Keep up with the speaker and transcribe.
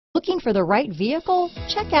Looking for the right vehicle?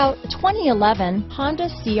 Check out 2011 Honda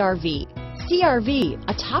CR-V. CR-V,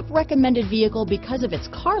 a top recommended vehicle because of its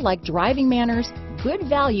car-like driving manners, good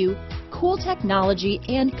value, cool technology,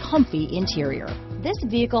 and comfy interior. This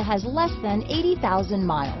vehicle has less than 80,000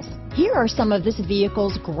 miles. Here are some of this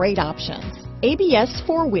vehicle's great options: ABS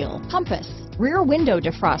 4-wheel, compass, rear window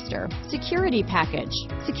defroster, security package,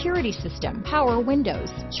 security system, power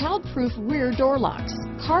windows, child-proof rear door locks,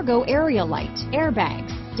 cargo area light,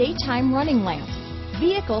 airbags, daytime running lamps,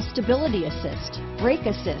 vehicle stability assist, brake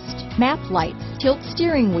assist, map lights, tilt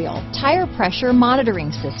steering wheel, tire pressure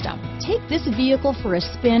monitoring system. Take this vehicle for a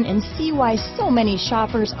spin and see why so many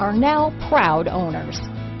shoppers are now proud owners.